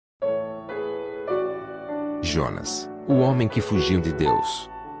Jonas, o homem que fugiu de Deus.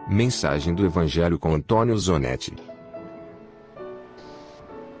 Mensagem do Evangelho com Antônio Zonete.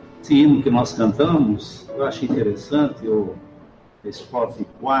 Esse hino que nós cantamos, eu achei interessante, o estrofe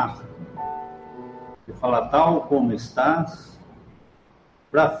 4, que fala: tal como estás,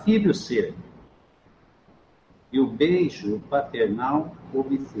 para filho ser, e o beijo paternal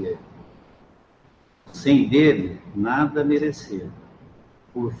obter, sem dele nada merecer,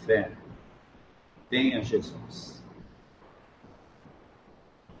 por fé, venha Jesus.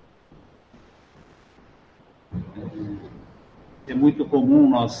 É muito comum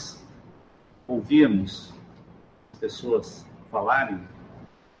nós ouvirmos pessoas falarem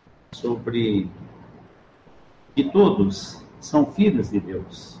sobre que todos são filhos de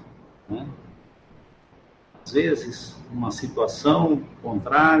Deus, né? Às vezes, uma situação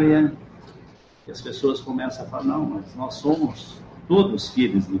contrária, e as pessoas começam a falar: não, mas nós somos todos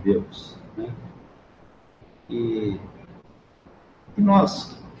filhos de Deus, né? E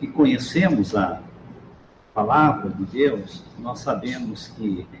nós que conhecemos a palavra de Deus, nós sabemos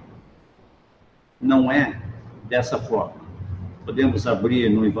que não é dessa forma. Podemos abrir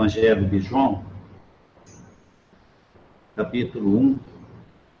no Evangelho de João, capítulo 1.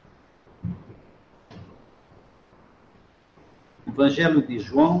 Evangelho de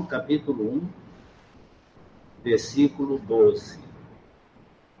João, capítulo 1, versículo 12.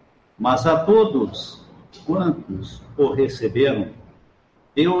 Mas a todos quantos o receberam,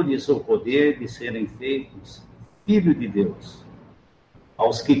 deu-lhes o poder de serem feitos filhos de Deus,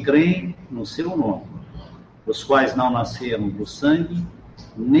 aos que creem no seu nome, os quais não nasceram do sangue,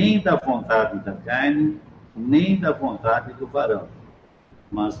 nem da vontade da carne, nem da vontade do varão,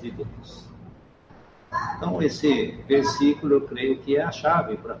 mas de Deus. Então, esse versículo, eu creio que é a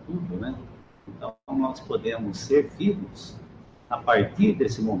chave para tudo, né? Então, nós podemos ser filhos a partir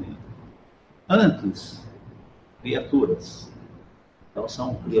desse momento. Antes, criaturas. Então,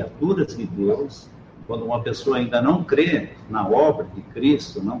 são criaturas de Deus. Quando uma pessoa ainda não crê na obra de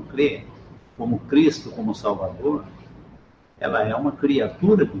Cristo, não crê como Cristo como Salvador, ela é uma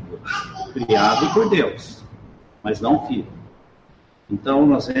criatura de Deus, criada por Deus, mas não filho. Então,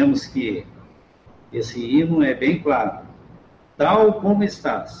 nós vemos que esse hino é bem claro: tal como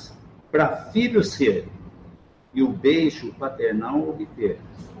estás, para filho ser, e o beijo paternal obter,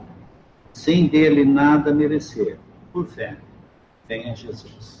 sem dele nada merecer, por fé, venha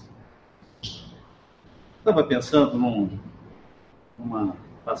Jesus. Estava pensando numa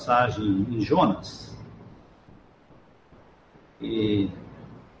passagem em Jonas, e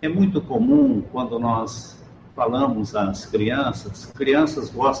é muito comum quando nós falamos às crianças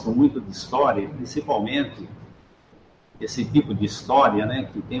gostam muito de história, principalmente esse tipo de história, né,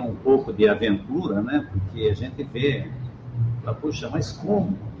 que tem um pouco de aventura, né, porque a gente vê, fala: puxa, mas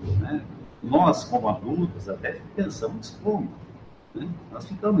como, né? Nós, como adultos, até pensamos como, né? Nós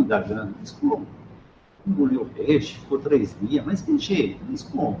ficamos indagando: mas como? Engoliu o peixe, ficou 3 dias, mas que jeito? Mas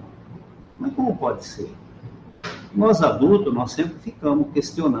como? Mas como pode ser? Nós adultos, nós sempre ficamos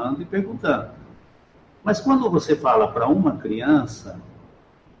questionando e perguntando. Mas quando você fala para uma criança,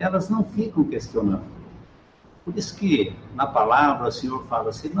 elas não ficam questionando. Por isso que na palavra o Senhor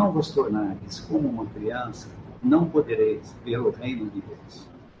fala: se não vos tornares como uma criança, não podereis ver o reino de Deus.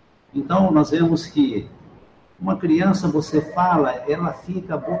 Então nós vemos que uma criança, você fala, ela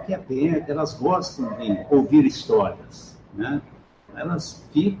fica boquiaberta, elas gostam de ouvir histórias, né? Elas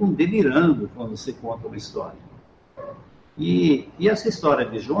ficam delirando quando você conta uma história. E essa história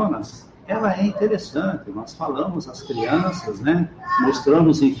de Jonas, ela é interessante. Nós falamos às crianças, né?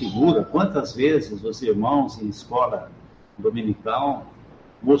 Mostramos em figura. Quantas vezes os irmãos em escola dominical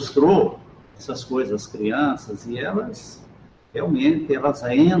mostrou essas coisas às crianças, e elas realmente elas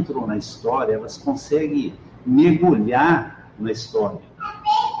entram na história, elas conseguem mergulhar na história.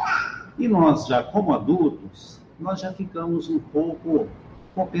 E nós já, como adultos, nós já ficamos um pouco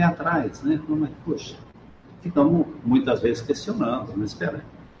com o pé atrás, né? Como é que, poxa, ficamos muitas vezes questionando: mas espera,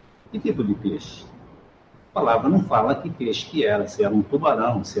 que tipo de peixe? A palavra não fala que peixe que era, se era um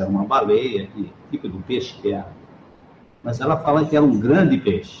tubarão, se era uma baleia, que tipo de peixe que era. Mas ela fala que era um grande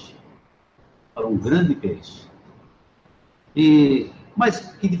peixe. Era um grande peixe. Mas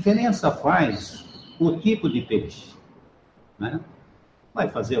que diferença faz o tipo de peixe, né? Vai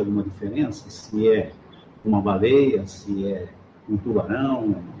fazer alguma diferença se é uma baleia, se é um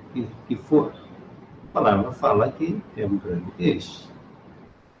tubarão, que for? A palavra fala que é um grande peixe.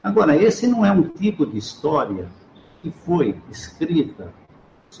 Agora, esse não é um tipo de história que foi escrita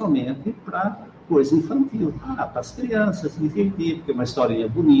somente para coisa infantil, para as crianças se divertir, porque é uma historinha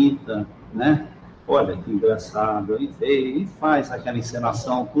bonita, né? Olha que engraçado, e faz aquela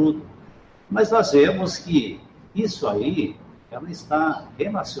encenação, tudo. Mas nós vemos que isso aí, ela está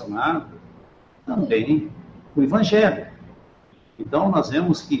relacionada também com o Evangelho. Então, nós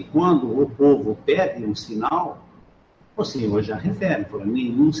vemos que quando o povo pede um sinal, o Senhor já refere, fala,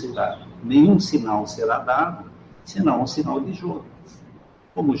 nenhum sinal será dado, senão o sinal de Jonas.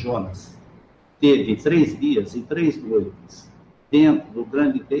 Como Jonas teve 3 dias e 3 noites dentro do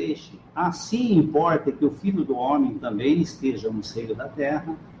grande peixe, assim importa que o Filho do Homem também esteja no seio da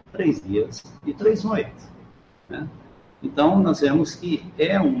terra 3 dias e 3 noites. Né? Então, nós vemos que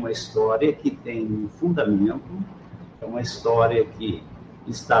é uma história que tem um fundamento, é uma história que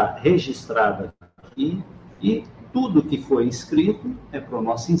está registrada aqui, e tudo que foi escrito é para o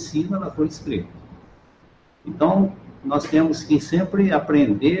nosso ensino, ela foi escrita. Então, nós temos que sempre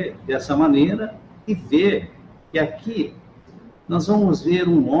aprender dessa maneira e ver que aqui nós vamos ver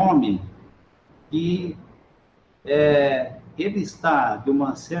um homem que ele está, de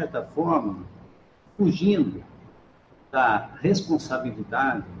uma certa forma, fugindo da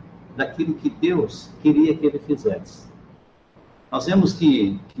responsabilidade daquilo que Deus queria que ele fizesse. Nós vemos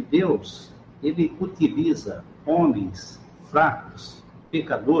que Deus, ele utiliza homens fracos,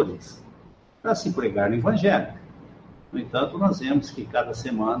 pecadores, para se pregar no Evangelho. No entanto, nós vemos que cada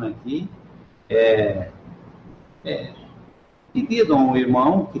semana aqui pedido a um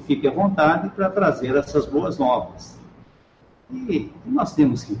irmão que fique à vontade para trazer essas boas novas. E nós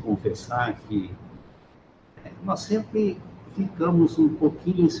temos que confessar que nós sempre ficamos um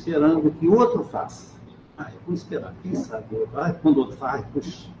pouquinho esperando que outro faça. Eu vou esperar, quem sabe outro. Quando outro faz,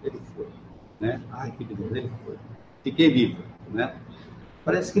 puxa, ele foi. Né? Que beleza, ele foi. Fiquei livre. Né?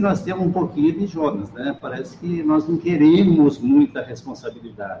 Parece que nós temos um pouquinho de Jonas, né? Parece que nós não queremos muita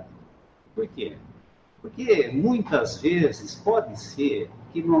responsabilidade. Por quê? Porque muitas vezes pode ser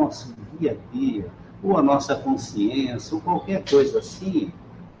que nosso dia a dia, ou a nossa consciência, ou qualquer coisa assim,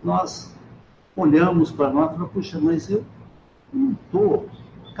 nós olhamos para nós e falamos, puxa, mas eu não estou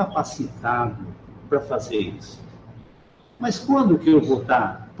capacitado para fazer isso. Mas quando que eu vou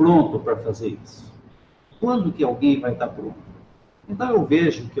estar pronto para fazer isso? Quando que alguém vai estar pronto? Então eu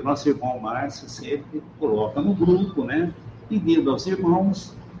vejo que o nosso irmão Márcio sempre coloca no grupo, né, pedindo aos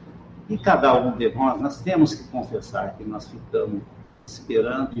irmãos. E cada um de nós temos que confessar que nós ficamos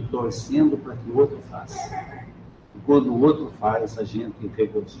esperando e torcendo para que o outro faça. E quando o outro faz, a gente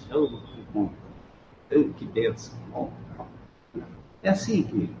regozija, que bom, que bênção. Bom, é assim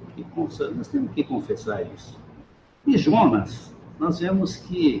que nós temos que confessar isso. E Jonas, nós vemos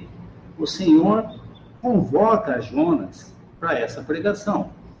que o Senhor convoca Jonas para essa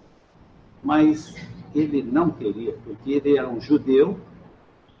pregação. Mas ele não queria, porque ele era um judeu,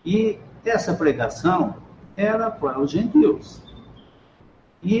 e essa pregação era para os gentios.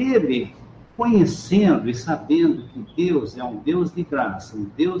 E ele, conhecendo e sabendo que Deus é um Deus de graça, um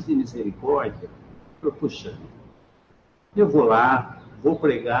Deus de misericórdia, falou, puxa, eu vou lá, vou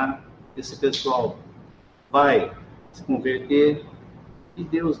pregar, esse pessoal vai se converter e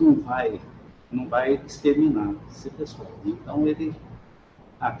Deus não vai exterminar esse pessoal. Então ele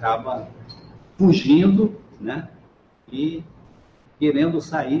acaba fugindo, né? E querendo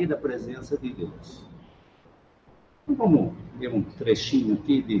sair da presença de Deus. Então, vamos ler um trechinho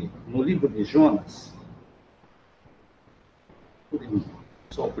aqui no livro de Jonas.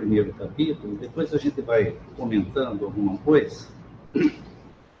 Só o primeiro capítulo, depois a gente vai comentando alguma coisa.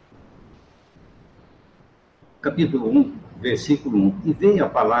 Capítulo 1, versículo 1. E veio a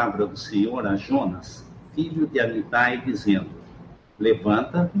palavra do Senhor a Jonas, filho de Amitai, dizendo,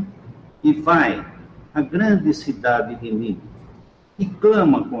 levanta-te e vai à grande cidade de Nínive, e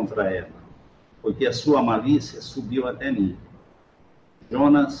clama contra ela, porque a sua malícia subiu até mim.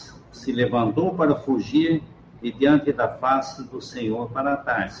 Jonas se levantou para fugir de diante da face do Senhor para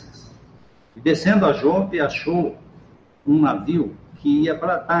Tarsis. E descendo a Jope, achou um navio que ia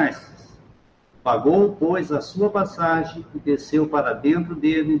para Tarsis. Pagou, pois, a sua passagem e desceu para dentro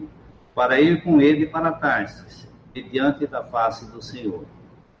dele, para ir com ele para Tarsis, de diante da face do Senhor.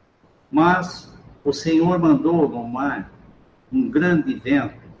 Mas o Senhor mandou no mar um grande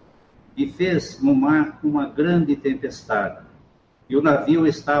vento, e fez no mar uma grande tempestade, e o navio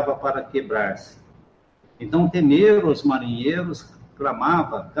estava para quebrar-se. Então temeram os marinheiros,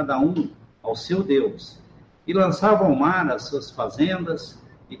 clamava cada um ao seu Deus, e lançavam ao mar as suas fazendas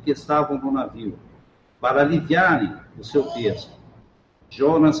e que estavam no navio, para aliviarem o seu peso.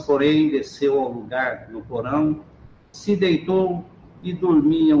 Jonas, porém, desceu ao lugar no porão, se deitou e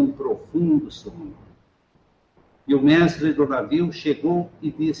dormia um profundo sono. E o mestre do navio chegou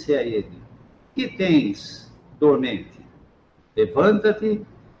e disse a ele, que tens, dormente? Levanta-te,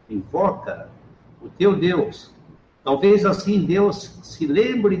 invoca o teu Deus. Talvez assim Deus se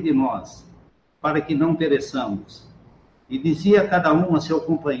lembre de nós para que não pereçamos. E dizia cada um a seu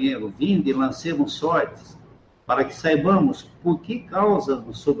companheiro: vinde e lancemos sortes, para que saibamos por que causa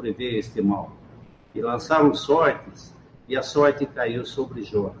nos sobreveio este mal. E lançaram sortes, e a sorte caiu sobre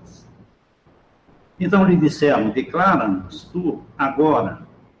Jonas. Então lhe disseram: declara-nos tu agora,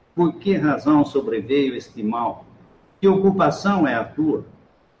 por que razão sobreveio este mal? Que ocupação é a tua?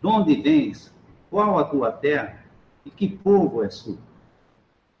 De onde vens? Qual a tua terra? E que povo és tu?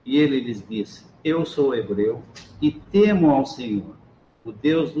 E ele lhes disse: eu sou hebreu e temo ao Senhor, o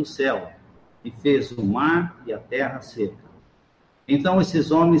Deus do céu, que fez o mar e a terra seca. Então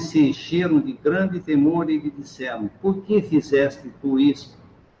esses homens se encheram de grande temor e lhe disseram: por que fizeste tu isto?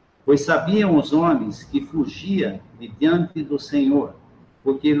 Pois sabiam os homens que fugia de diante do Senhor,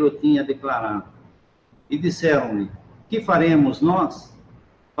 porque ele o tinha declarado. E disseram-lhe: que faremos nós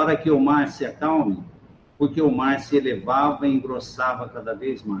para que o mar se acalme? Porque o mar se elevava e engrossava cada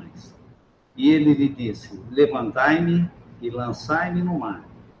vez mais. E ele lhe disse: levantai-me e lançai-me no mar,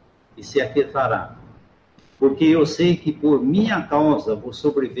 e se aquietará. Porque eu sei que por minha causa vos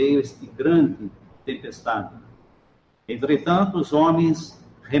sobreveio este grande tempestade. Entretanto, os homens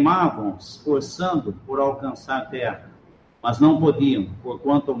remavam, esforçando por alcançar a terra, mas não podiam,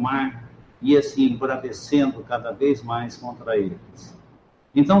 porquanto o mar ia se embravecendo cada vez mais contra eles.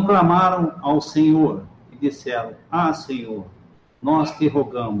 Então clamaram ao Senhor e disseram: ah, Senhor, nós te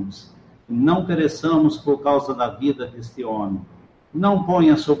rogamos, não pereçamos por causa da vida deste homem. Não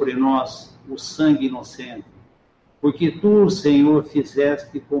ponha sobre nós o sangue inocente, porque tu, Senhor,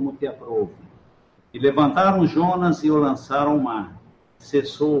 fizeste como te aprouve. E levantaram Jonas e o lançaram ao mar.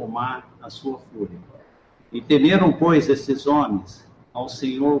 Cessou o mar a sua fúria. E temeram, pois, esses homens ao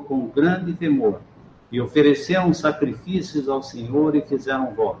Senhor com grande temor, e ofereceram sacrifícios ao Senhor e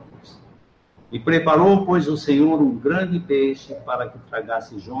fizeram votos. E preparou, pois, o Senhor um grande peixe para que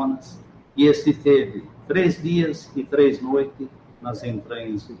tragasse Jonas, e este teve 3 dias e 3 noites nas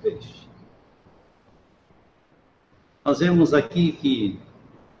entranhas do peixe. Nós vemos aqui que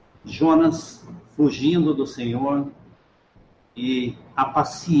Jonas fugindo do Senhor e a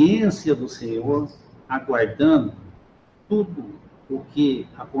paciência do Senhor aguardando tudo o que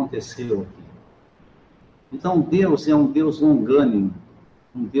aconteceu aqui. Então Deus é um Deus longânimo,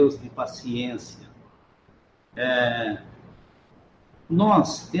 um Deus de paciência.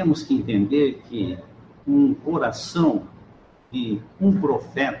 Nós temos que entender que um coração de um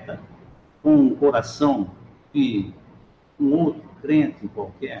profeta com um coração de um outro crente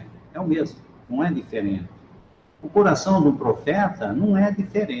qualquer é o mesmo, não é diferente. O coração do profeta não é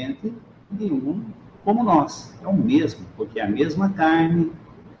diferente de um como nós, é o mesmo, porque é a mesma carne,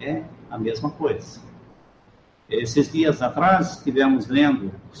 é a mesma coisa. Esses dias atrás estivemos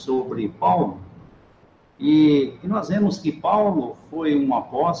lendo sobre Paulo, e nós vemos que Paulo foi um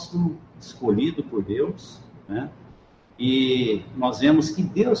apóstolo escolhido por Deus, né? E nós vemos que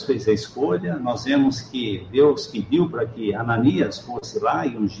Deus fez a escolha, nós vemos que Deus pediu para que Ananias fosse lá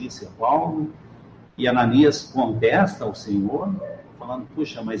e ungisse a Paulo, e Ananias contesta ao Senhor, falando: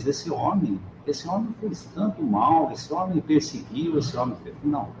 puxa, mas esse homem fez tanto mal, esse homem perseguiu, esse homem fez...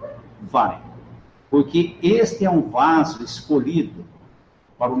 Não, vai, porque este é um vaso escolhido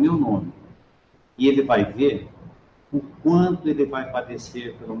para o meu nome, e ele vai ver o quanto ele vai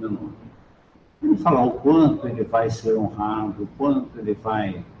padecer pelo meu nome. Ele não fala o quanto ele vai ser honrado, o quanto ele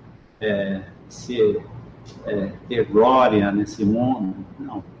vai ter glória nesse mundo.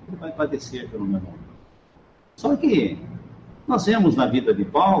 Não, ele vai padecer pelo meu nome. Só que nós vemos na vida de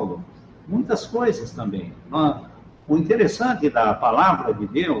Paulo muitas coisas também. O interessante da palavra de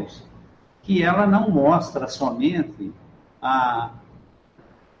Deus é que ela não mostra somente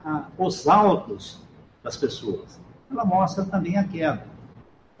os altos das pessoas, ela mostra também a queda.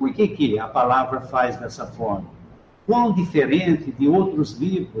 Por que a palavra faz dessa forma? Quão diferente de outros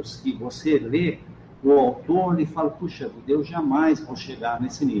livros que você lê, o autor lhe fala: puxa, eu jamais vou chegar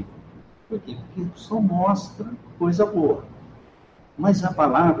nesse nível. Por quê? Porque só mostra coisa boa. Mas a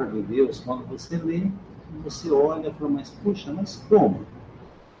palavra de Deus, quando você lê, você olha e fala: mas puxa, mas como?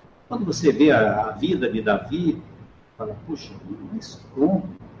 Quando você vê a vida de Davi, fala: puxa, mas como?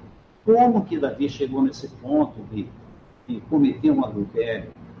 Como que Davi chegou nesse ponto de cometer um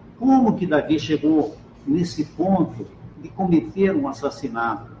adultério? Como que Davi chegou nesse ponto de cometer um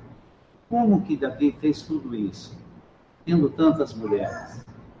assassinato? Como que Davi fez tudo isso? Tendo tantas mulheres.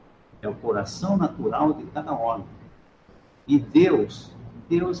 É o coração natural de cada homem. E Deus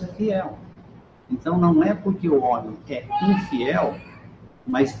é fiel. Então não é porque o homem é infiel,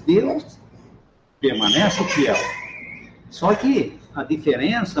 mas Deus permanece fiel. Só que a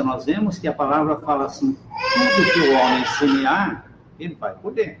diferença, nós vemos que a palavra fala assim: tudo que o homem semear, ele vai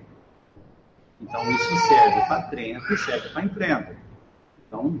colher. Então, isso serve para crente e serve para incrédulo.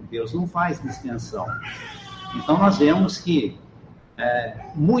 Então, Deus não faz distinção. Então, nós vemos que,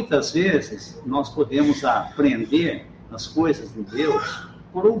 muitas vezes, nós podemos aprender as coisas de Deus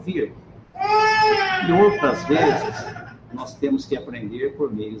por ouvir. E outras vezes, nós temos que aprender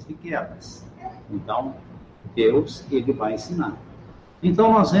por meios de quebras. Então, Deus, ele vai ensinar.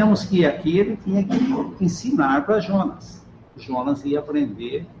 Então, nós vemos que aqui ele tinha que ensinar para Jonas. Jonas ia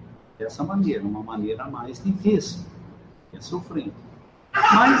aprender dessa maneira, uma maneira mais difícil, que é sofrendo.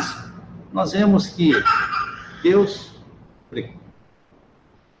 Mas, nós vemos que Deus,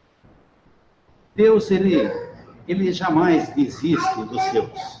 ele jamais desiste dos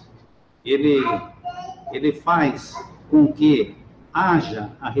seus. Ele faz com que haja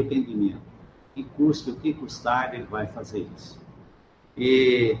arrependimento. E custe o que custar, ele vai fazer isso.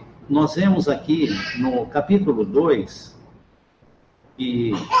 E nós vemos aqui no capítulo 2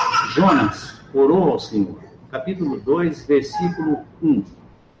 que Jonas orou ao Senhor. Capítulo 2, versículo 1.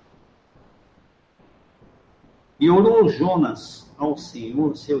 E orou Jonas ao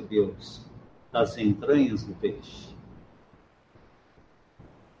Senhor, seu Deus, das entranhas do peixe.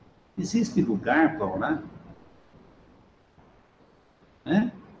 Existe lugar para orar?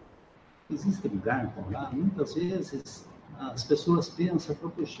 Existe lugar para orar? Muitas vezes as pessoas pensam,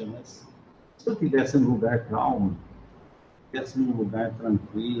 poxa, mas se eu estivesse num lugar calmo, estivesse num lugar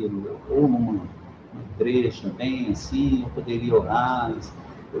tranquilo, ou numa igreja bem assim, eu poderia orar,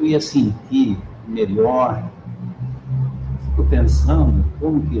 eu ia sentir melhor. Fico pensando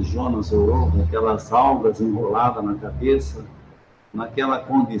como que Jonas orou, com aquelas algas enroladas na cabeça, naquela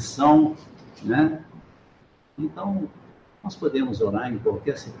condição, né? Então, nós podemos orar em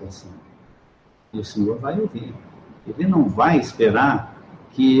qualquer situação. E o Senhor vai ouvir. Ele não vai esperar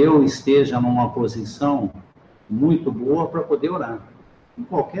que eu esteja numa posição muito boa para poder orar. Em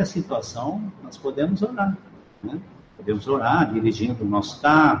qualquer situação, nós podemos orar, né? Podemos orar dirigindo o nosso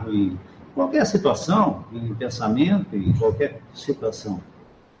carro, em qualquer situação, em pensamento, em qualquer situação.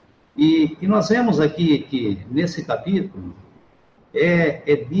 E nós vemos aqui que, nesse capítulo,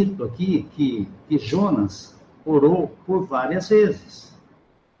 é dito aqui que Jonas orou por várias vezes.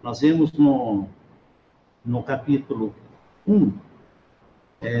 Nós vemos no capítulo 1,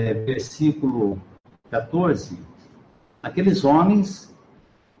 versículo 14, aqueles homens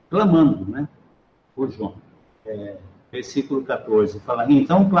clamando, né, por Jonas. Versículo 14, fala: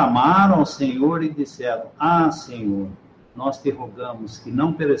 então clamaram ao Senhor e disseram: ah, Senhor, nós te rogamos que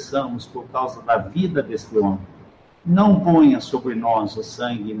não pereçamos por causa da vida deste homem. Não ponha sobre nós o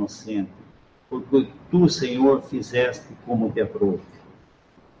sangue inocente, porque tu, Senhor, fizeste como te aprouve.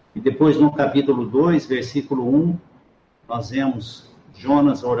 E depois, no capítulo 2, versículo 1, nós vemos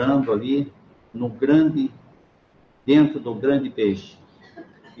Jonas orando ali dentro do grande peixe.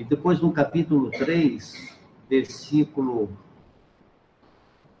 E depois, no capítulo 3, versículo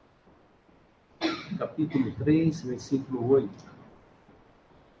 8.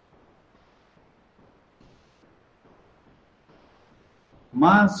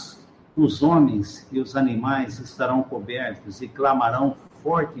 Mas os homens e os animais estarão cobertos e clamarão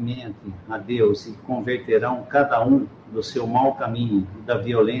fortemente a Deus e converterão cada um do seu mau caminho e da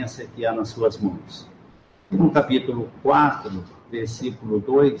violência que há nas suas mãos. E no capítulo 4, versículo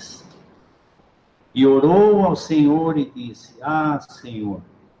 2, e orou ao Senhor e disse: ah, Senhor,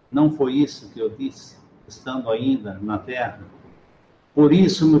 não foi isso que eu disse, estando ainda na terra? Por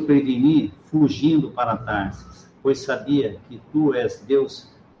isso me preveni, fugindo para Tarsis, pois sabia que tu és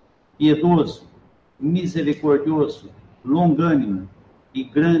Deus piedoso, misericordioso, longânimo e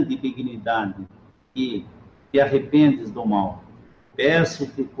grande benignidade, e te arrependes do mal.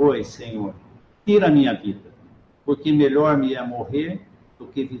 Peço-te, pois, Senhor, tira a minha vida, porque melhor me é morrer do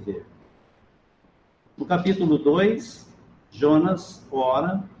que viver. No capítulo 2, Jonas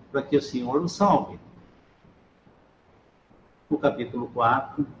ora para que o Senhor o salve. No capítulo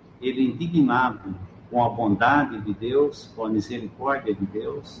 4, ele, indignado com a bondade de Deus, com a misericórdia de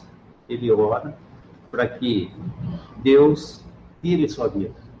Deus, ele ora para que Deus tire sua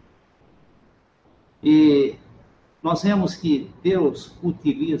vida. E nós vemos que Deus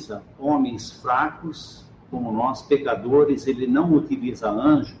utiliza homens fracos, como nós, pecadores. Ele não utiliza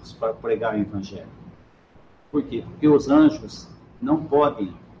anjos para pregar o evangelho. Por quê? Porque os anjos não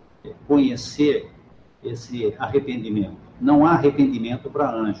podem conhecer esse arrependimento. Não há arrependimento para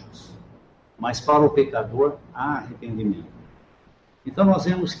anjos, mas para o pecador há arrependimento. Então nós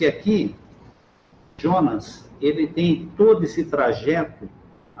vemos que aqui Jonas, ele tem todo esse trajeto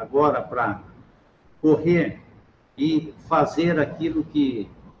agora para correr e fazer aquilo que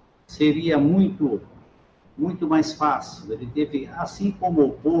seria muito mais fácil. Ele teve, assim como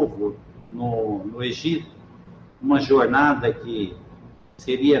o povo no Egito, uma jornada que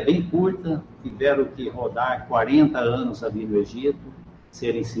seria bem curta, tiveram que rodar 40 anos ali no Egito,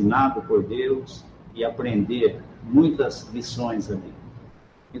 ser ensinado por Deus e aprender muitas lições ali.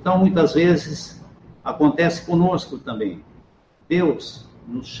 Então, muitas vezes, acontece conosco também. Deus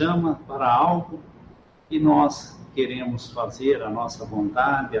nos chama para algo e nós queremos fazer a nossa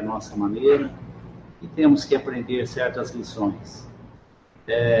vontade, a nossa maneira, e temos que aprender certas lições.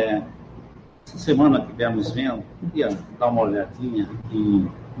 Essa semana tivemos vendo, queria dar uma olhadinha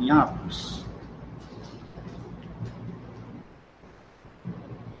em Atos.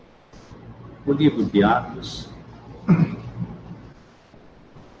 O livro de Atos,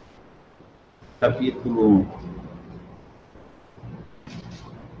 capítulo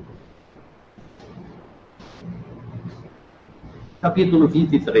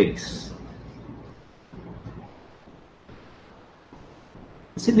 23.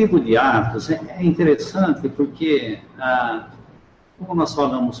 Esse livro de Atos é interessante porque, como nós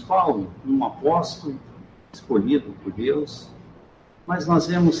falamos, Paulo, um apóstolo escolhido por Deus, mas nós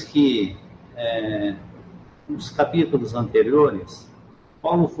vemos que nos capítulos anteriores,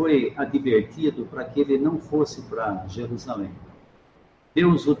 Paulo foi advertido para que ele não fosse para Jerusalém.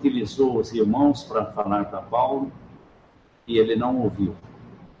 Deus utilizou os irmãos para falar para Paulo e ele não ouviu.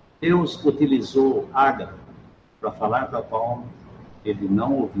 Deus utilizou Ágabo para falar para Paulo, ele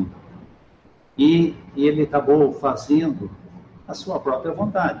não ouviu. E ele acabou fazendo a sua própria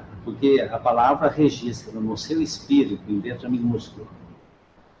vontade, porque a palavra registra no seu espírito, em letra minúscula.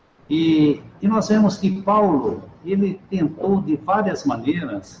 E nós vemos que Paulo, ele tentou de várias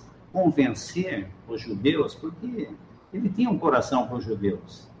maneiras convencer os judeus, porque ele tinha um coração para os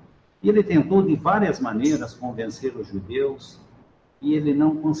judeus. E ele tentou de várias maneiras convencer os judeus e ele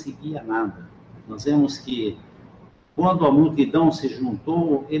não conseguia nada. Nós vemos que quando a multidão se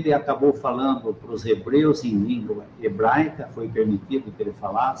juntou, ele acabou falando para os hebreus em língua hebraica, foi permitido que ele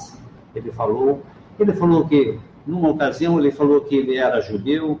falasse. Ele falou que, numa ocasião, ele falou que ele era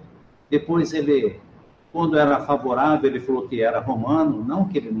judeu. Depois quando era favorável, ele falou que era romano, não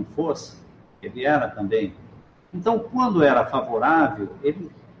que ele não fosse, ele era também. Então, quando era favorável,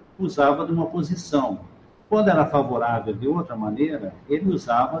 ele usava de uma posição. Quando era favorável de outra maneira, ele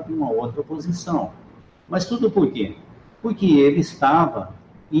usava de uma outra posição. Mas tudo por quê? Porque ele estava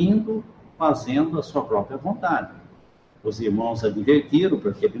fazendo a sua própria vontade. Os irmãos advertiram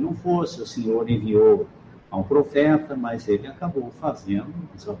para que ele não fosse, o Senhor enviou a um profeta, mas ele acabou fazendo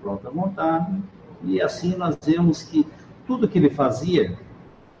a sua própria vontade, e assim nós vemos que tudo que ele fazia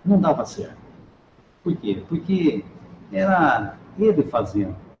não dava certo. Por quê? Porque era ele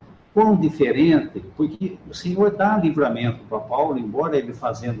fazendo. Quão diferente, porque o Senhor dá livramento para Paulo, embora ele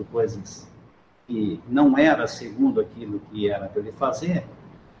fazendo coisas que não era segundo aquilo que era para ele fazer,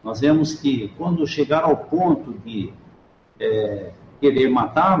 nós vemos que quando chegar ao ponto de querer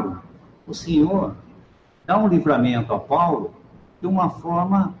matá-lo, o Senhor dá um livramento a Paulo de uma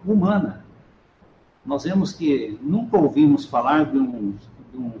forma humana. Nós vemos que nunca ouvimos falar de um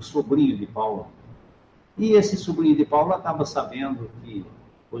sobrinho de Paulo. E esse sobrinho de Paulo acaba sabendo que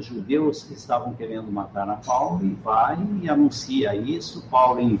os judeus estavam querendo matar a Paulo e vai e anuncia isso.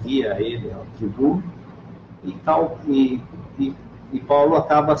 Paulo envia ele ao tribuno e Paulo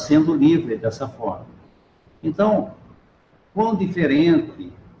acaba sendo livre dessa forma. Então, quão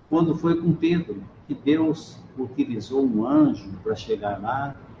diferente quando foi com Pedro, que Deus utilizou um anjo para chegar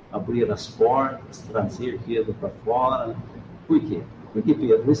lá, abrir as portas, trazer Pedro para fora. Por quê? Porque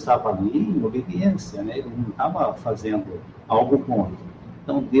Pedro estava ali em obediência, né? Ele não estava fazendo algo contra.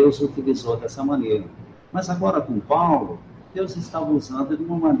 Então, Deus utilizou dessa maneira. Mas agora com Paulo, Deus estava usando de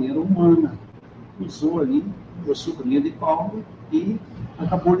uma maneira humana. Usou ali o sobrinho de Paulo e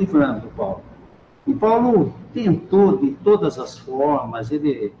acabou livrando Paulo. E Paulo tentou de todas as formas,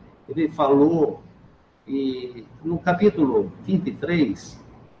 ele falou, e no capítulo 23,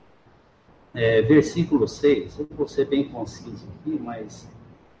 versículo 6, eu vou ser bem conciso aqui, mas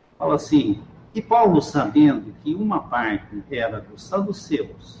fala assim: e Paulo, sabendo que uma parte era dos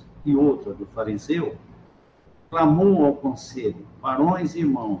saduceus e outra do fariseu, clamou ao conselho: varões e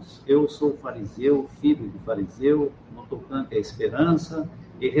irmãos, eu sou fariseu, filho de fariseu, no tocante à esperança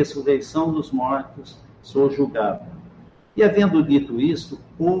e ressurreição dos mortos, sou julgado. E havendo dito isto,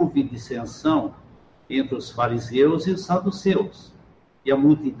 houve dissensão entre os fariseus e os saduceus, e a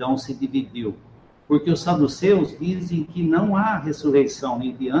multidão se dividiu, porque os saduceus dizem que não há ressurreição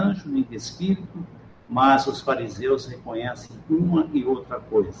nem de anjo, nem de espírito, mas os fariseus reconhecem uma e outra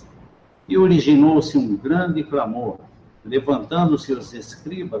coisa. E originou-se um grande clamor, levantando-se os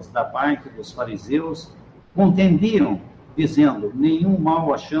escribas da parte dos fariseus, contendiam dizendo: nenhum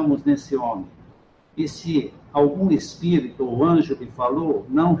mal achamos nesse homem. E se algum espírito ou anjo lhe falou,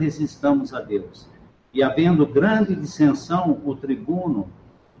 não resistamos a Deus. E havendo grande dissensão, o tribuno,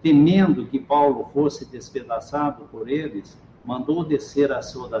 temendo que Paulo fosse despedaçado por eles, mandou descer a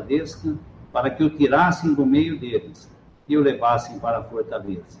soldadesca para que o tirassem do meio deles e o levassem para a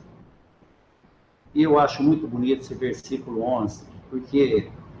fortaleza. E eu acho muito bonito esse versículo 11,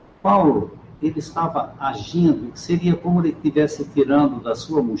 porque Paulo, ele estava agindo, seria como ele estivesse tirando da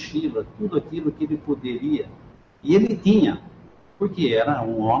sua mochila tudo aquilo que ele poderia. E ele tinha, porque era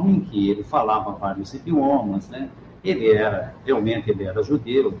um homem que ele falava vários idiomas, né? Realmente ele era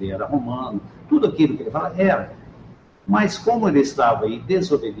judeu, ele era romano, tudo aquilo que ele falava era. Mas como ele estava em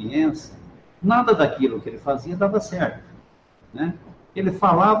desobediência, nada daquilo que ele fazia dava certo, né? Ele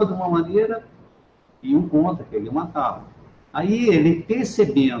falava de uma maneira e um contra que ele matava. Aí ele,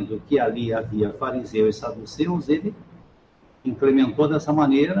 percebendo que ali havia fariseus e saduceus, ele implementou dessa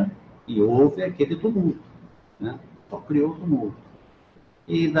maneira e houve aquele tumulto, né? Só criou tumulto.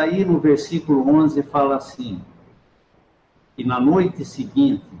 E daí no versículo 11 fala assim: e na noite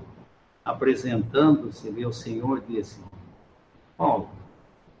seguinte, apresentando-se-lhe o Senhor, disse: Paulo,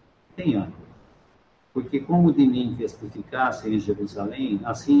 tem ânimo, porque como de mim testificasse em Jerusalém,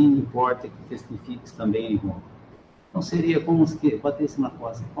 assim importa que testifiques também em Roma. Não seria como se batesse na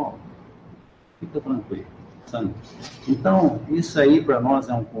costa: Paulo, fica tranquilo, sabe? Então, isso aí para nós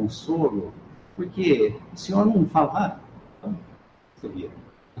é um consolo, porque o Senhor não fala, sabia?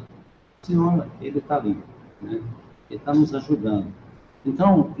 O Senhor, ele está ali, né? Ele está nos ajudando.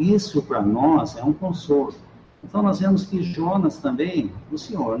 Então, isso para nós é um consolo. Então, nós vemos que Jonas também, o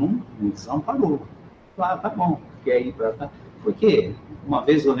Senhor não desamparou. Claro, tá bom, quer ir para cá. Porque uma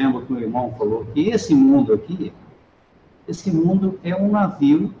vez eu lembro que o irmão falou que esse mundo aqui, esse mundo é um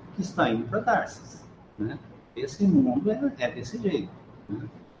navio que está indo para Tarsis, né? Esse mundo é desse jeito, né?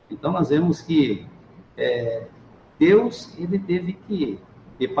 Então, nós vemos que Deus, ele teve que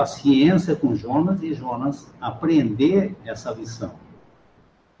ter paciência com Jonas e Jonas aprender essa lição.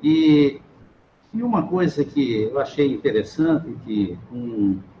 E uma coisa que eu achei interessante, que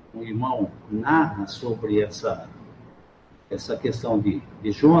um irmão narra sobre essa questão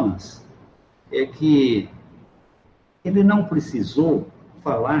de Jonas, é que ele não precisou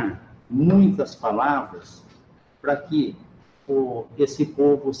falar muitas palavras para que esse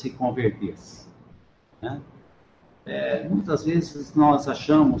povo se convertesse, né? Muitas vezes nós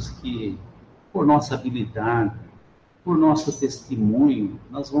achamos que, por nossa habilidade, por nosso testemunho,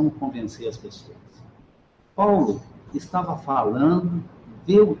 nós vamos convencer as pessoas. Paulo estava falando,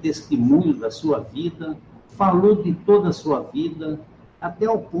 deu o testemunho da sua vida, falou de toda a sua vida, até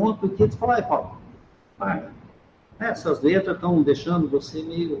o ponto que ele falou: Paulo, para, essas letras estão deixando você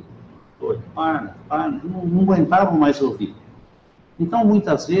meio doido, para, não aguentavam mais ouvir. Então,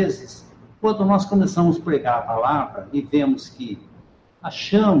 muitas vezes, quando nós começamos a pregar a palavra e vemos que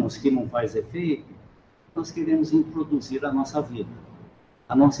achamos que não faz efeito, nós queremos introduzir a nossa vida,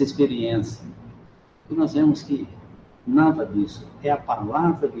 a nossa experiência. E nós vemos que nada disso. É a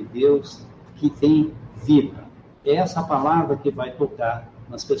palavra de Deus que tem vida. É essa palavra que vai tocar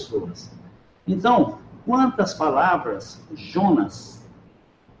nas pessoas. Então, quantas palavras Jonas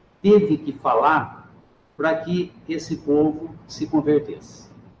teve que falar para que esse povo se convertesse?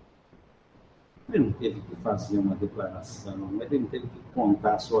 Ele não teve que fazer uma declaração, ele não teve que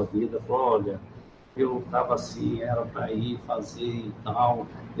contar a sua vida, falar: olha, eu estava assim, era para ir fazer e tal,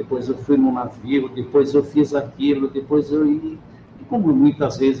 depois eu fui no navio, depois eu fiz aquilo, depois eu ia. E como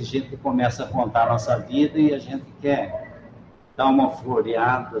muitas vezes a gente começa a contar a nossa vida e a gente quer dar uma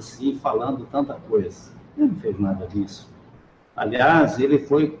floreada assim, falando tanta coisa. Ele não fez nada disso. Aliás,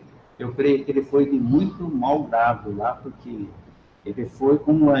 eu creio que ele foi de muito mau grado lá, porque ele foi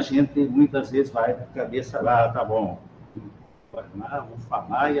como a gente muitas vezes vai com a cabeça lá: tá bom, vou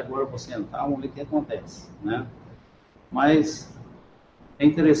falar e agora vou sentar, vamos ver o que acontece, né? Mas é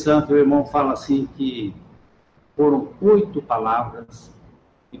interessante, o irmão fala assim que foram 8 palavras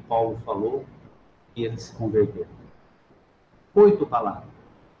que Paulo falou e ele se converteu. 8 palavras.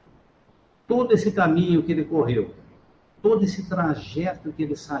 Todo esse caminho que ele correu, todo esse trajeto que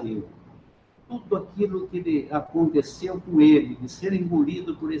ele saiu, tudo aquilo que aconteceu com ele, de ser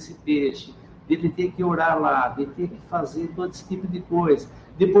engolido por esse peixe, de ele ter que orar lá, de ter que fazer todo esse tipo de coisa,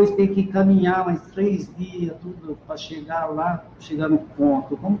 depois ter que caminhar mais 3 dias, tudo para chegar lá, chegar no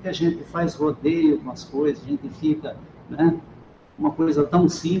ponto. Como que a gente faz rodeio com as coisas, a gente fica, né? Uma coisa tão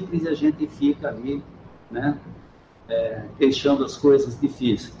simples e a gente fica ali, né? Deixando as coisas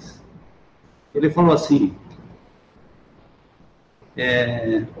difíceis. Ele falou assim,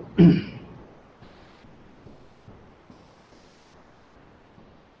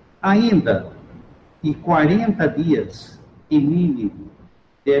 Ainda e 40 dias e Nínive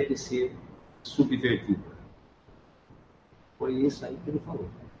deve ser subvertida. Foi isso aí que ele falou.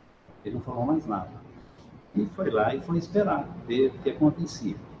 Ele não falou mais nada. E foi lá e foi esperar, ver o que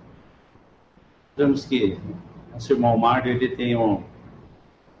acontecia. Temos que o irmão Mário, ele tem um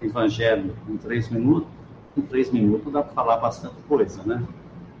evangelho em 3 minutos. Em 3 minutos dá para falar bastante coisa, né?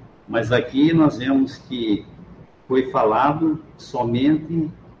 Mas aqui nós vemos que foi falado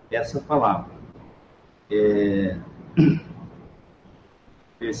somente essa palavra.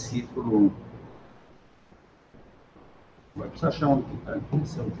 Versículo... Vai precisar achar onde que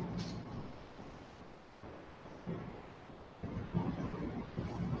está.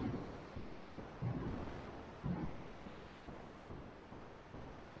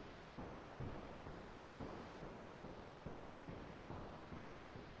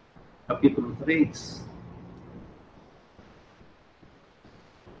 Capítulo 3,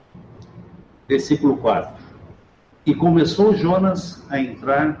 versículo 4. E começou Jonas a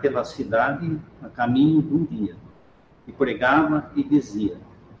entrar pela cidade a caminho de um dia, e pregava e dizia,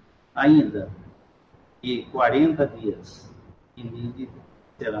 ainda e 40 dias, e Nínive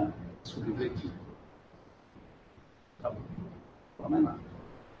será subvertido. Tá bom, não fala mais nada.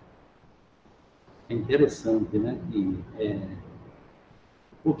 É interessante, né, que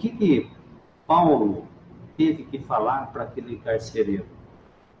o que Paulo teve que falar para aquele carcereiro?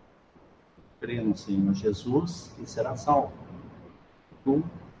 Crê no Senhor Jesus e será salvo, tu,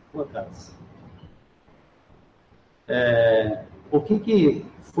 tua casa. O que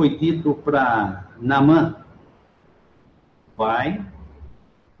foi dito para Naamã? Vai,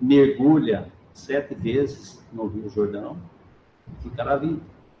 mergulha 7 vezes no Rio Jordão, e ficará limpo.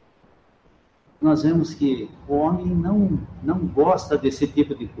 Nós vemos que o homem não gosta desse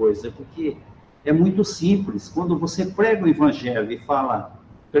tipo de coisa, porque é muito simples. Quando você prega o evangelho e fala,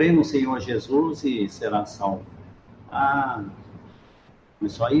 crê no Senhor Jesus e será salvo. Ah, não é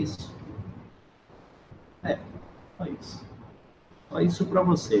só isso? Só isso. Só isso para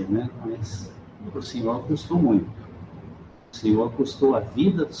você, né? Mas para o Senhor custou muito. O Senhor custou a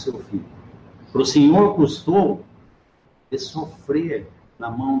vida do seu filho. Para o Senhor custou de sofrer na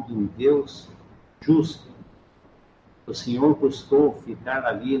mão de um Deus justo. O Senhor custou ficar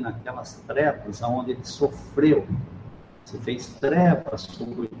ali naquelas trevas onde ele sofreu. Você fez trevas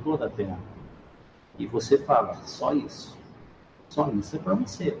sobre toda a terra. E você fala, só isso. Só isso é para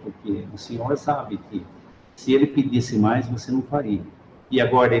você, porque o Senhor sabe que se ele pedisse mais, você não faria. E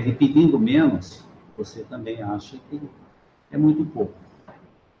agora, ele pedindo menos, você também acha que é muito pouco.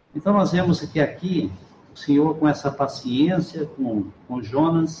 Então, nós vemos que aqui, o Senhor, com essa paciência com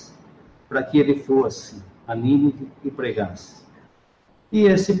Jonas, para que ele fosse a Nínive e pregasse. E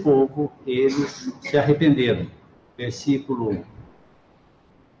esse povo, eles se arrependeram. Versículo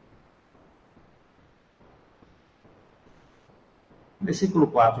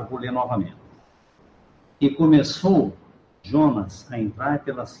 4, eu vou ler novamente. E começou Jonas a entrar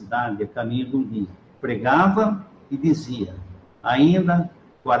pela cidade a caminho de um dia. Pregava e dizia, ainda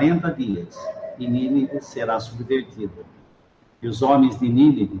 40 dias, e Nínive será subvertida. E os homens de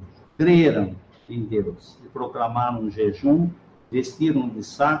Nínive creram em Deus e proclamaram um jejum, vestiram de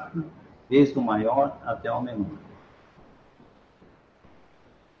saco, desde o maior até o menor.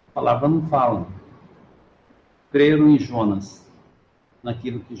 A palavra não fala. Creram em Jonas,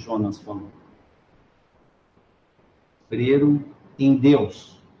 naquilo que Jonas falou. Creram em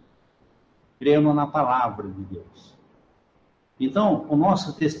Deus. Creram na palavra de Deus. Então, o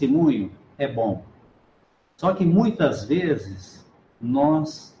nosso testemunho é bom. Só que muitas vezes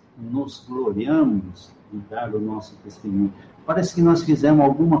nós nos gloriamos em dar o nosso testemunho. Parece que nós fizemos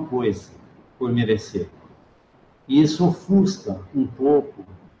alguma coisa por merecer. E isso ofusca um pouco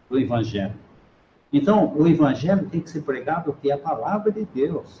do Evangelho. Então, o Evangelho tem que ser pregado porque é a palavra de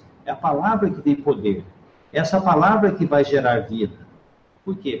Deus. É a palavra que tem poder. Essa palavra que vai gerar vida.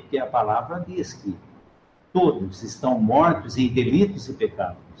 Por quê? Porque a palavra diz que todos estão mortos em delitos e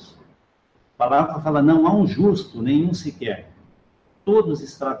pecados. A palavra fala, não há um justo, nenhum sequer. Todos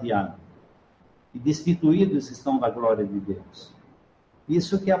extraviados. E destituídos estão da glória de Deus.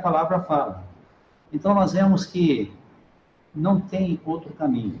 Isso que a palavra fala. Então, nós vemos que não tem outro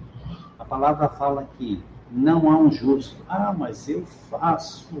caminho. A palavra fala que não há um justo. Ah, mas eu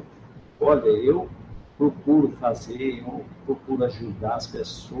faço. Olha, eu procuro fazer, eu procuro ajudar as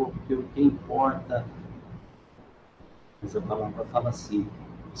pessoas, porque o que importa. Mas a palavra fala assim,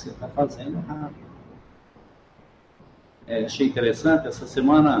 você está fazendo errado. Achei interessante, essa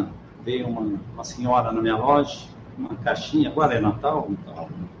semana veio uma senhora na minha loja, uma caixinha, agora é Natal, então,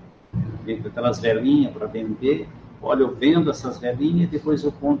 veio com aquelas velhinhas para vender, Olha, eu vendo essas velhinhas e depois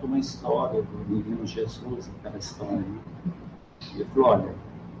eu conto uma história do menino Jesus, aquela história. E eu falo, olha,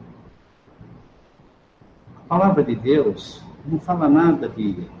 a palavra de Deus não fala nada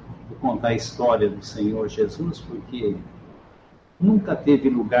de contar a história do Senhor Jesus, porque nunca teve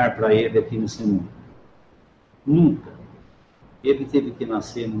lugar para ele aqui nesse mundo. Nunca. Ele teve que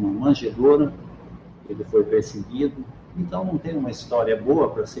nascer numa manjedoura, ele foi perseguido, então não tem uma história boa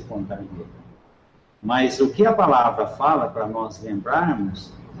para se contar dele. Mas o que a palavra fala para nós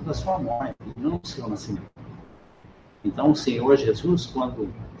lembrarmos é da sua morte, não do seu nascimento. Então o Senhor Jesus, quando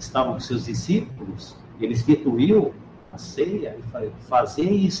estavam com seus discípulos, ele instituiu a ceia e falou, fazei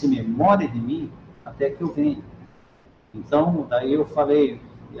isso em memória de mim até que eu venha. Então, daí eu falei,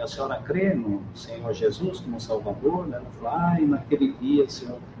 e a senhora crê no Senhor Jesus como Salvador? Ela falou, naquele dia,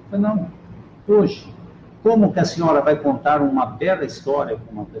 Senhor... Eu falei, não, hoje, como que a senhora vai contar uma bela história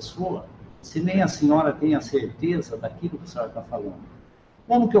com uma pessoa, se nem a senhora tem a certeza daquilo que a senhora está falando?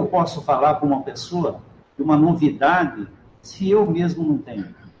 Como que eu posso falar com uma pessoa de uma novidade, se eu mesmo não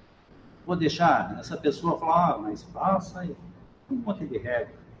tenho? Vou deixar essa pessoa falar, mas passa aí, um monte de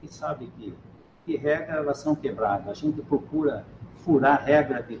regra, e sabe que regras elas são quebradas. A gente procura furar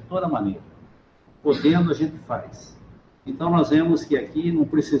regra de toda maneira. Podendo, a gente faz. Então, nós vemos que aqui não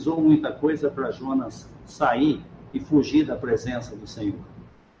precisou muita coisa para Jonas sair e fugir da presença do Senhor.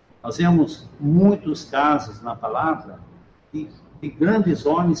 Nós vemos muitos casos na palavra de grandes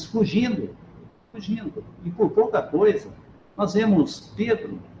homens fugindo. E por pouca coisa, nós vemos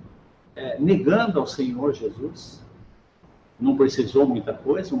Pedro negando ao Senhor Jesus. Não precisou muita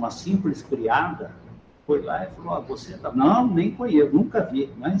coisa, uma simples criada foi lá e falou, você tá... Não, nem conheço, nunca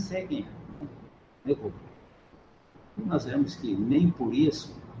vi, nem sei quem é. Negou. E nós vemos que nem por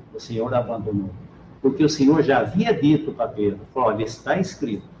isso o Senhor abandonou. Porque o Senhor já havia dito para Pedro, falou, olha, está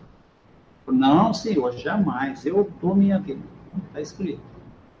escrito. Não, Senhor, jamais, eu dou minha vida. Está escrito.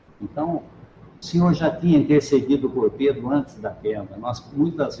 Então, o Senhor já tinha intercedido por Pedro antes da queda.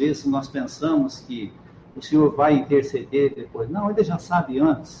 Muitas vezes nós pensamos que o Senhor vai interceder depois. Não, ele já sabe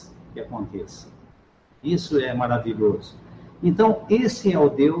antes que aconteça. Isso é maravilhoso. Então, esse é o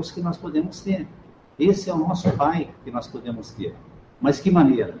Deus que nós podemos ter. Esse é o nosso Pai que nós podemos ter. Mas que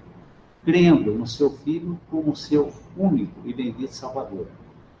maneira? Crendo no seu Filho como seu único e bendito Salvador.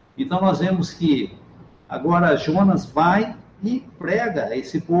 Então, nós vemos que agora Jonas vai e prega a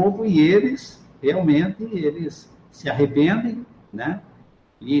esse povo e eles, realmente, eles se arrependem, né?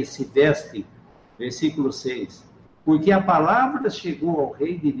 E se vestem. Versículo 6. Porque a palavra chegou ao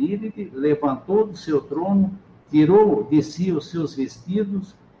rei de Nínive, levantou do seu trono, tirou de si os seus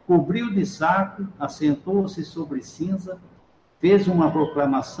vestidos, cobriu de saco, assentou-se sobre cinza, fez uma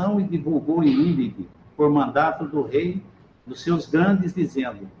proclamação e divulgou em Nínive, por mandato do rei, dos seus grandes,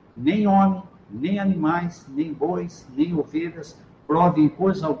 dizendo, nem homem, nem animais, nem bois, nem ovelhas, provem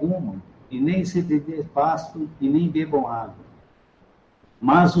coisa alguma, e nem se dê pasto, e nem bebam água.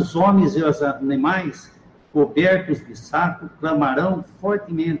 Mas os homens e os animais, cobertos de saco, clamarão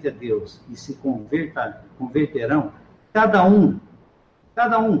fortemente a Deus e se converterão, cada um,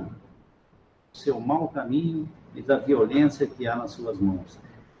 seu mau caminho e da violência que há nas suas mãos.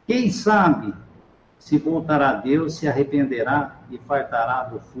 Quem sabe se voltará a Deus, se arrependerá e fartará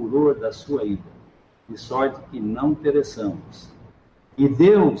do furor da sua ira, de sorte que não pereçamos. E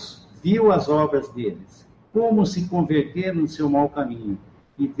Deus viu as obras deles, como se converteram no seu mau caminho,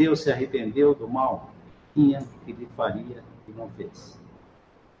 e Deus se arrependeu do mal tinha que lhe faria e não fez.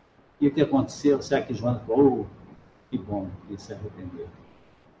 E o que aconteceu? Será que Jonas falou, que bom que ele se arrependeu.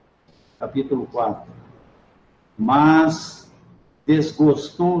 Capítulo 4. Mas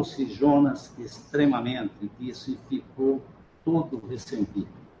desgostou-se Jonas extremamente disso e ficou todo ressentido.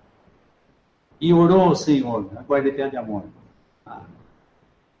 E orou ao Senhor, agora ele pede a morte.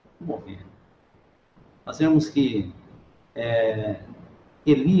 Morrer. Nós vemos que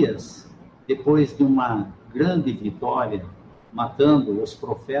Elias, depois de uma grande vitória, matando os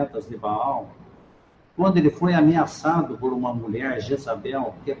profetas de Baal, quando ele foi ameaçado por uma mulher,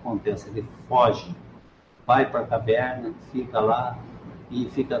 Jezabel, o que acontece? Ele foge, vai para a caverna, fica lá e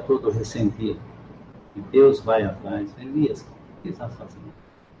fica todo ressentido. E Deus vai atrás. Elias, o que está fazendo?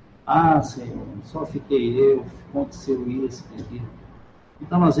 Senhor, só fiquei eu, aconteceu isso, aquilo.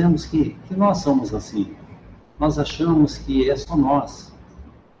 Então nós vemos que nós somos assim. Nós achamos que é só nós,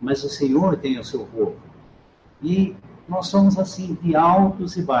 mas o Senhor tem o seu povo. E nós somos assim, de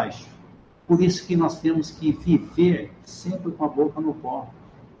altos e baixos. Por isso que nós temos que viver sempre com a boca no pó.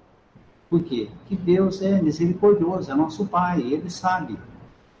 Por quê? Porque Deus é misericordioso, é nosso Pai, Ele sabe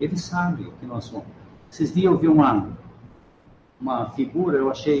o que nós somos. Esses dias eu vi uma figura, eu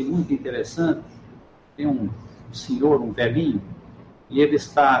achei muito interessante. Tem um senhor, um velhinho, e ele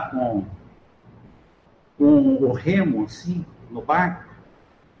está com o remo, assim, no barco,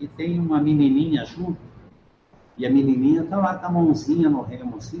 e tem uma menininha junto, e a menininha está lá com a mãozinha no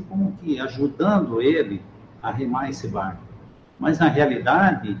remo, assim, como que ajudando ele a remar esse barco. Mas, na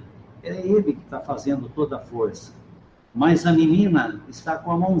realidade, é ele que está fazendo toda a força. Mas a menina está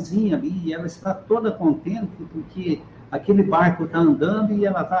com a mãozinha ali e ela está toda contente porque aquele barco está andando e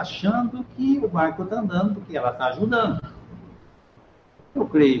ela está achando que o barco está andando porque ela está ajudando. Eu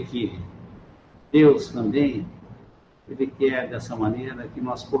creio que Deus também, Ele quer dessa maneira que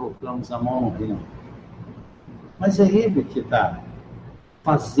nós colocamos a mão no remo. Mas é Ele que está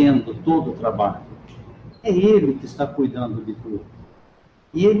fazendo todo o trabalho. É Ele que está cuidando de tudo.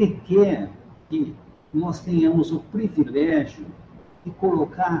 E Ele quer que nós tenhamos o privilégio de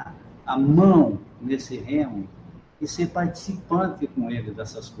colocar a mão nesse remo e ser participante com Ele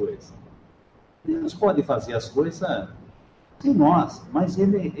dessas coisas. Deus pode fazer as coisas sem nós, mas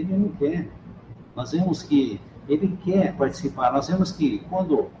Ele não quer. Nós vemos que Ele quer participar. Nós vemos que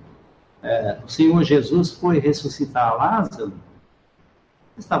quando o Senhor Jesus foi ressuscitar Lázaro,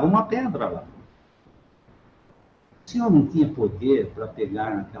 estava uma pedra lá. O Senhor não tinha poder para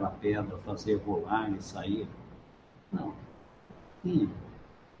pegar aquela pedra, fazer rolar e sair? Não. Tinha.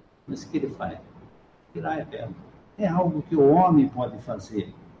 Mas o que Ele faz? Tirar a pedra. É algo que o homem pode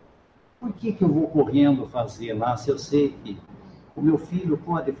fazer. Por que eu vou correndo fazer lá, se eu sei que o meu filho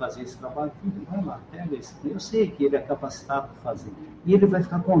pode fazer esse trabalho? Filho, vai lá, pega esse. Eu sei que ele é capacitado para fazer. E ele vai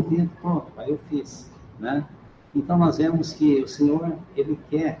ficar contente, pronto, pai, eu fiz. Né? Então nós vemos que o Senhor, Ele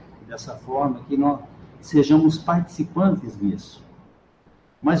quer dessa forma que nós sejamos participantes disso.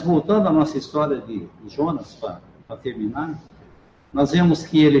 Mas voltando à nossa história de Jonas, para terminar, nós vemos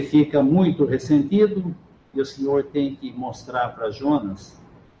que ele fica muito ressentido e o Senhor tem que mostrar para Jonas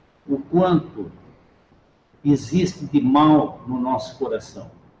o quanto existe de mal no nosso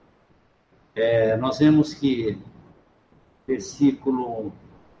coração. Nós vemos que, versículo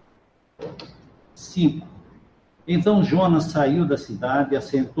 5, então Jonas saiu da cidade,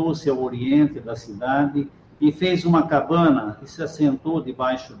 assentou-se ao oriente da cidade e fez uma cabana e se assentou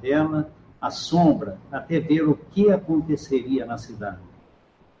debaixo dela, à sombra, até ver o que aconteceria na cidade.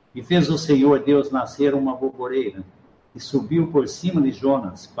 E fez o Senhor Deus nascer uma boboreira e subiu por cima de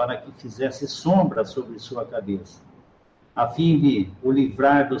Jonas para que fizesse sombra sobre sua cabeça, a fim de o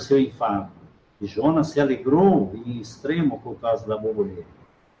livrar do seu enfado. E Jonas se alegrou em extremo por causa da boboreira.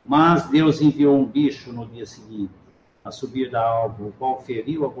 Mas Deus enviou um bicho no dia seguinte, a subir da alva, o qual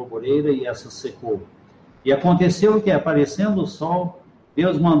feriu a boboreira e essa secou. E aconteceu que, aparecendo o sol,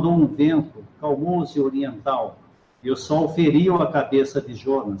 Deus mandou um vento calmoso e oriental, e o sol feriu a cabeça de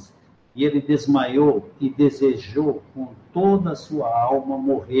Jonas, e ele desmaiou e desejou com toda a sua alma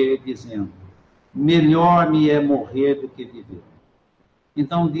morrer, dizendo: melhor me é morrer do que viver.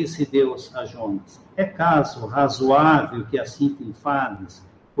 Então disse Deus a Jonas: é caso razoável que assim te enfades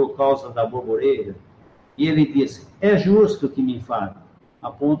por causa da boboreira? E ele disse: é justo que me enfade,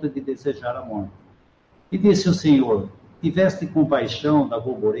 a ponto de desejar a morte. E disse o Senhor: tiveste compaixão da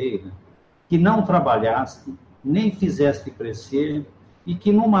boboreira, que não trabalhaste, nem fizeste crescer, e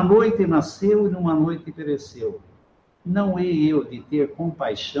que numa noite nasceu e numa noite pereceu. Não hei eu de ter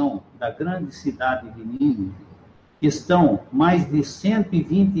compaixão da grande cidade de Nínive, que estão mais de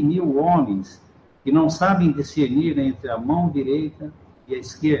 120.000 homens, que não sabem discernir entre a mão direita e a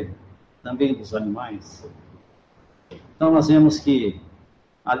esquerda, também dos animais? Então nós vemos que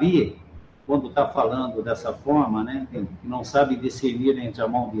ali, quando está falando dessa forma, né, que não sabe discernir entre a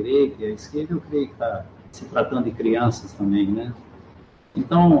mão direita e a esquerda, eu creio que está se tratando de crianças também, né?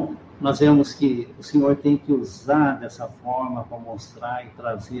 Então, nós vemos que o Senhor tem que usar dessa forma para mostrar e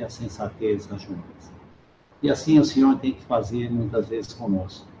trazer a sensatez às juntas. E assim o Senhor tem que fazer muitas vezes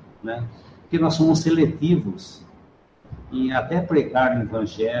conosco, né? Porque nós somos seletivos em até pregar o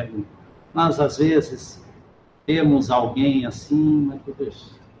Evangelho. Nós, às vezes, temos alguém assim, mas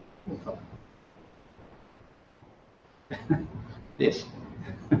deixa, vou falar. Deixa.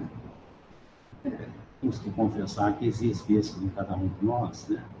 Temos que confessar que existe isso em cada um de nós,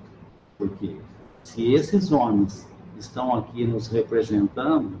 né? Porque se esses homens estão aqui nos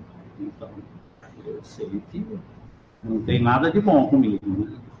representando, então eu sei que não tem nada de bom comigo,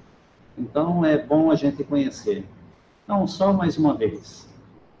 né? Então é bom a gente conhecer. Então, só mais uma vez,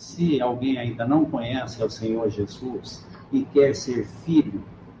 se alguém ainda não conhece ao Senhor Jesus e quer ser filho,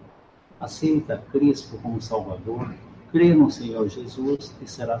 aceita Cristo como Salvador, crê no Senhor Jesus e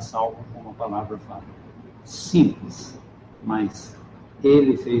será salvo, como a palavra fala. Simples, mas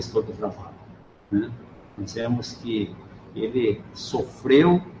Ele fez todo o trabalho, né? Nós vemos que Ele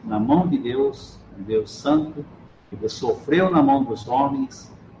sofreu na mão de Deus, Deus Santo, Ele sofreu na mão dos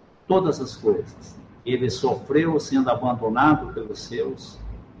homens todas as coisas. Ele sofreu sendo abandonado pelos seus.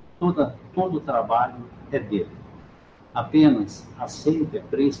 Todo o trabalho é dele. Apenas aceite a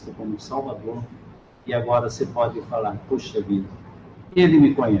Cristo como Salvador. E agora você pode falar, puxa vida, Ele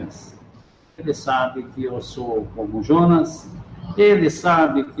me conhece. Ele sabe que eu sou como Jonas. Ele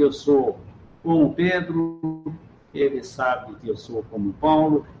sabe que eu sou como Pedro. Ele sabe que eu sou como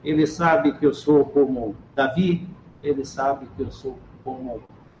Paulo. Ele sabe que eu sou como Davi. Ele sabe que eu sou como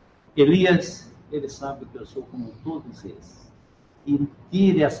Elias. Ele sabe que eu sou como todos esses. E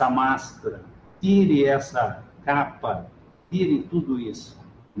tire essa máscara, tire essa capa, tire tudo isso,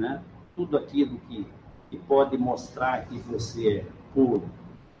 né? Tudo aquilo que pode mostrar que você é puro.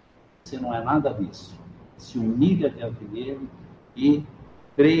 Você não é nada disso. Se humilha diante dele e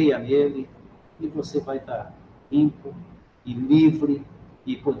creia nele, e você vai estar limpo e livre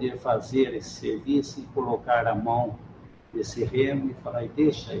e poder fazer esse serviço e colocar a mão desse remo e falar,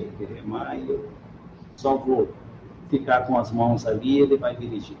 deixa ele remar, e eu só vou ficar com as mãos ali, ele vai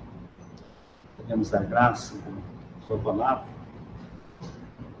dirigir. Podemos dar graça com a sua palavra.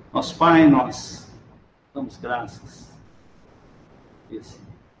 Nosso Pai, nós damos graças por esse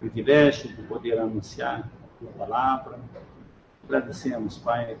privilégio de poder anunciar a tua palavra. Agradecemos,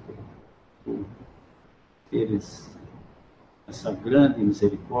 Pai, por teres essa grande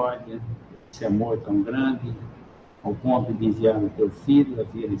misericórdia, esse amor tão grande, ao ponto de enviar o teu Filho a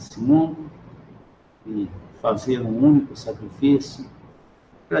vir a esse mundo e fazer um único sacrifício.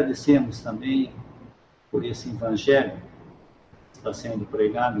 Agradecemos também por esse evangelho que está sendo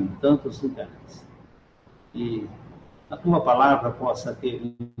pregado em tantos lugares. E a tua palavra possa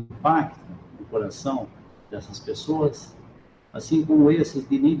ter impacto no coração dessas pessoas, assim como esses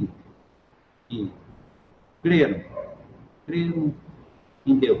de Nínive, que creram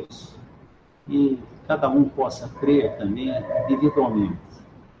em Deus. E cada um possa crer também individualmente,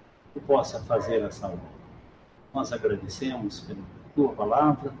 e possa fazer essa obra. Nós agradecemos pela tua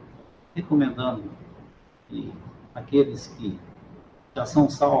palavra, recomendando que aqueles que já são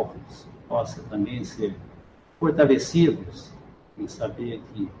salvos possam também ser fortalecidos em saber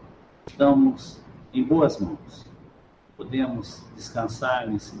que estamos em boas mãos. Podemos descansar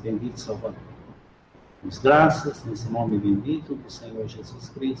nesse bendito Salvador. Damos graças nesse nome bendito do Senhor Jesus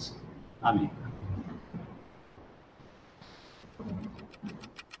Cristo. Amém.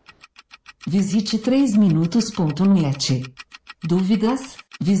 Visite 3minutos.net. Dúvidas?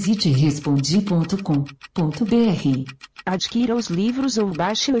 Visite respondi.com.br. Adquira os livros ou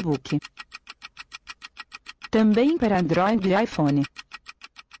baixe o e-book. Também para Android e iPhone.